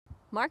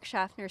Mark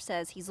Schaffner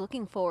says he's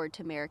looking forward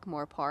to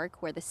Merrickmore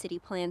Park, where the city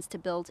plans to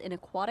build an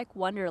aquatic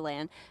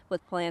wonderland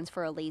with plans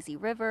for a lazy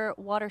river,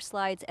 water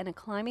slides, and a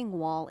climbing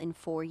wall in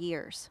 4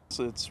 years.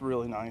 So it's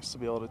really nice to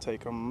be able to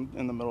take them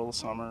in the middle of the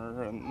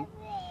summer and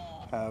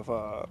have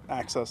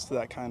access to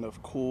that kind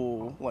of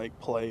cool, like,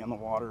 play in the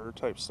water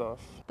type stuff.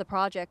 The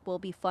project will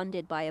be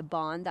funded by a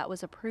bond that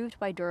was approved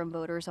by Durham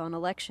voters on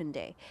Election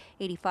Day.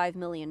 $85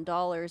 million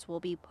will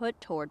be put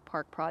toward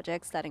park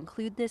projects that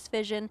include this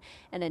vision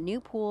and a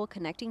new pool,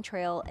 connecting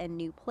trail, and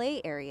new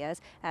play areas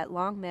at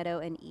Long Meadow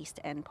and East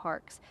End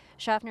parks.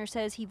 Schaffner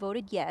says he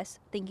voted yes,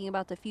 thinking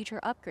about the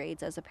future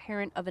upgrades as a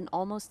parent of an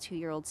almost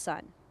 2-year-old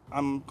son.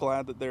 I'm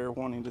glad that they're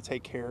wanting to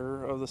take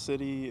care of the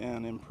city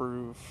and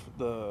improve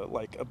the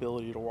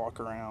ability to walk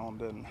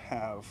around and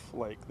have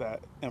that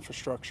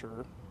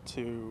infrastructure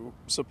to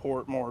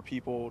support more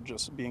people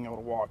just being able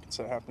to walk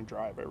instead of having to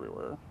drive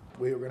everywhere.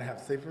 We're going to have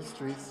safer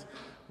streets,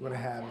 we're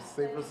going to have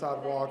safer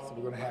sidewalks,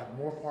 we're going to have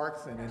more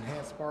parks and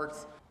enhanced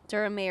parks.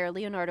 Durham Mayor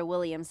Leonardo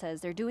Williams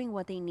says they're doing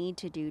what they need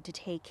to do to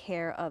take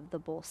care of the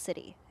Bull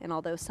City. And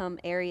although some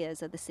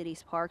areas of the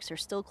city's parks are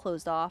still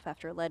closed off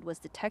after lead was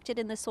detected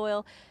in the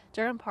soil,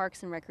 Durham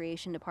Parks and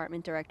Recreation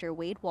Department Director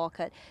Wade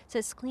Walcott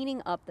says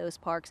cleaning up those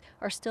parks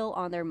are still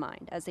on their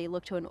mind as they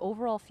look to an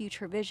overall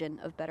future vision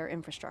of better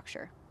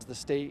infrastructure. The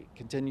state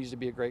continues to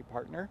be a great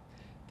partner.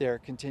 They're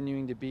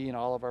continuing to be in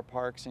all of our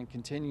parks and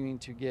continuing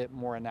to get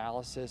more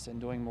analysis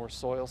and doing more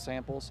soil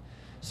samples.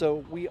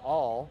 So we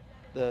all,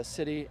 the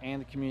city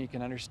and the community,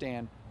 can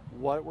understand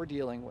what we're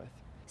dealing with.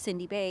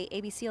 Cindy Bay,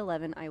 ABC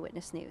 11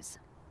 Eyewitness News.